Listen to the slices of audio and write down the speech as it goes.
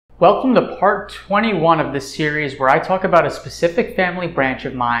Welcome to part 21 of this series where I talk about a specific family branch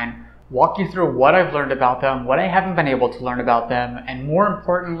of mine, walk you through what I've learned about them, what I haven't been able to learn about them, and more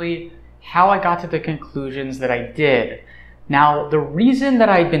importantly, how I got to the conclusions that I did. Now, the reason that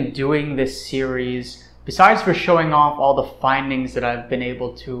I've been doing this series, besides for showing off all the findings that I've been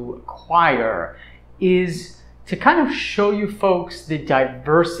able to acquire, is to kind of show you folks the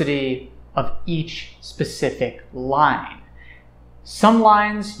diversity of each specific line. Some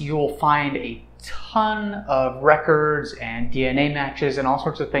lines you will find a ton of records and DNA matches and all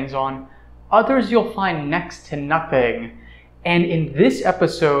sorts of things on. Others you'll find next to nothing. And in this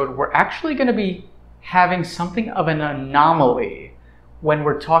episode, we're actually going to be having something of an anomaly when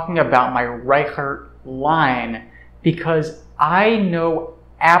we're talking about my Reichert line, because I know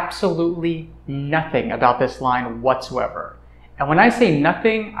absolutely nothing about this line whatsoever. And when I say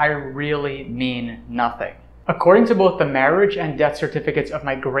nothing, I really mean nothing. According to both the marriage and death certificates of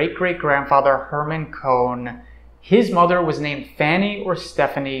my great-great-grandfather Herman Cohn, his mother was named Fanny or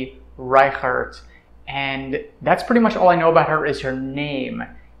Stephanie Reichert, and that's pretty much all I know about her is her name.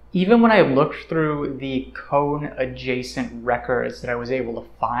 Even when I looked through the Cohn-adjacent records that I was able to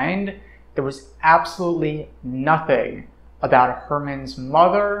find, there was absolutely nothing about Herman's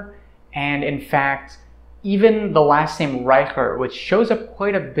mother, and in fact, even the last name Reichert, which shows up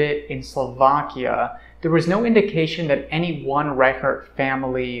quite a bit in Slovakia, there was no indication that any one Reichert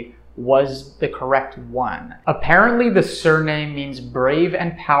family was the correct one. Apparently, the surname means brave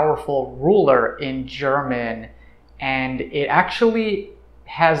and powerful ruler in German, and it actually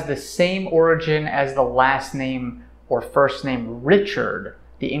has the same origin as the last name or first name Richard,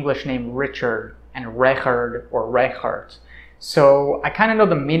 the English name Richard, and Reichert or Reichert. So I kind of know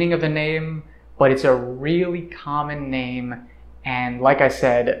the meaning of the name, but it's a really common name, and like I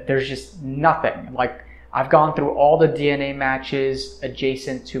said, there's just nothing. Like, I've gone through all the DNA matches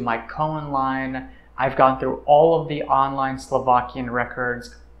adjacent to my Cohn line. I've gone through all of the online Slovakian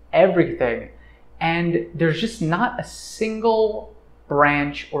records, everything. And there's just not a single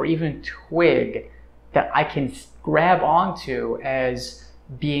branch or even twig that I can grab onto as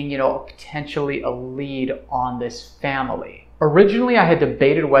being, potentially a lead on this family. Originally, I had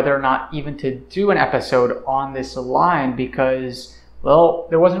debated whether or not even to do an episode on this line because, well,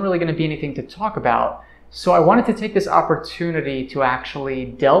 there wasn't really going to be anything to talk about. So I wanted to take this opportunity to actually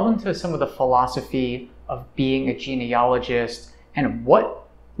delve into some of the philosophy of being a genealogist and what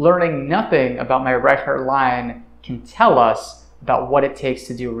learning nothing about my Reichert line can tell us about what it takes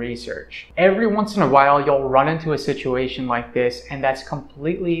to do research. Every once in a while, you'll run into a situation like this, and that's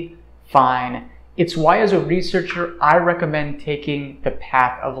completely fine. It's why, as a researcher, I recommend taking the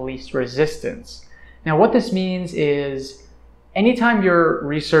path of least resistance. Now, what this means is anytime you're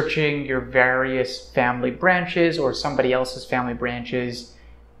researching your various family branches or somebody else's family branches,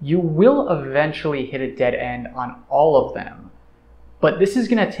 you will eventually hit a dead end on all of them. But this is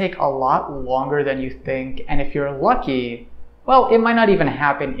going to take a lot longer than you think, and if you're lucky, well, it might not even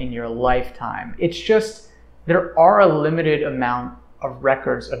happen in your lifetime. It's just there are a limited amount of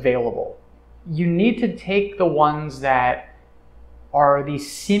records available. You need to take the ones that are the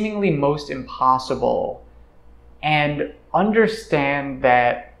seemingly most impossible and understand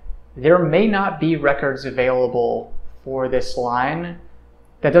that there may not be records available for this line.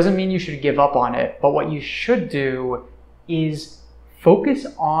 That doesn't mean you should give up on it, but what you should do is focus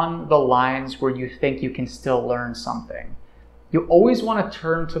on the lines where you think you can still learn something. You always want to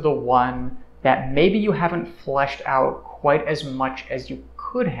turn to the one that maybe you haven't fleshed out quite as much as you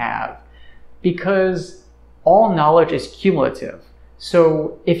could have, because all knowledge is cumulative.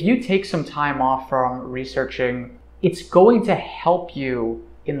 So if you take some time off from researching, it's going to help you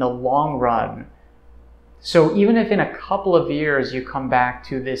in the long run. So even if in a couple of years you come back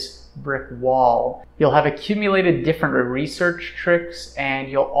to this brick wall, you'll have accumulated different research tricks, and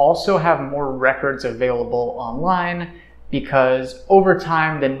you'll also have more records available online, because over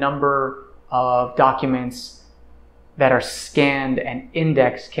time the number of documents that are scanned and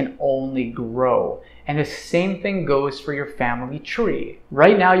indexed can only grow. And the same thing goes for your family tree.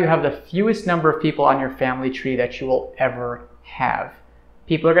 Right now you have the fewest number of people on your family tree that you will ever have.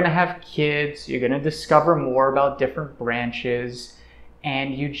 People are going to have kids, you're going to discover more about different branches,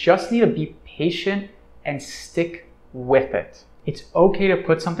 and you just need to be patient and stick with it. It's okay to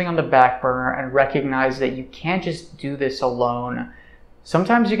put something on the back burner and recognize that you can't just do this alone.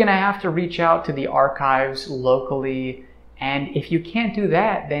 Sometimes you're going to have to reach out to the archives locally, and if you can't do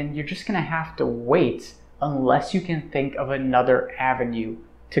that, then you're just going to have to wait unless you can think of another avenue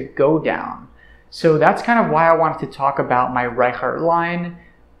to go down. So that's kind of why I wanted to talk about my Reichert line,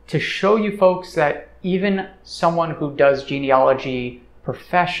 to show you folks that even someone who does genealogy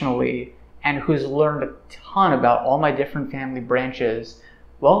professionally and who's learned a ton about all my different family branches,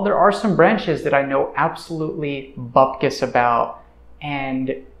 well, there are some branches that I know absolutely bupkis about,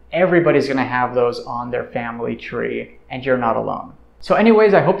 and everybody's gonna have those on their family tree, and you're not alone. So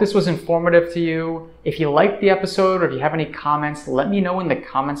anyways, I hope this was informative to you. If you liked the episode or if you have any comments, let me know in the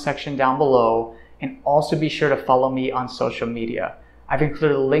comment section down below, and also be sure to follow me on social media. I've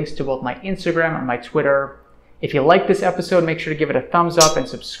included links to both my Instagram and my Twitter. If you like this episode, make sure to give it a thumbs up and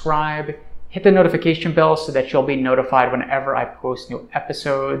subscribe. Hit the notification bell so that you'll be notified whenever I post new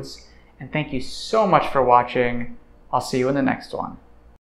episodes. And thank you so much for watching. I'll see you in the next one.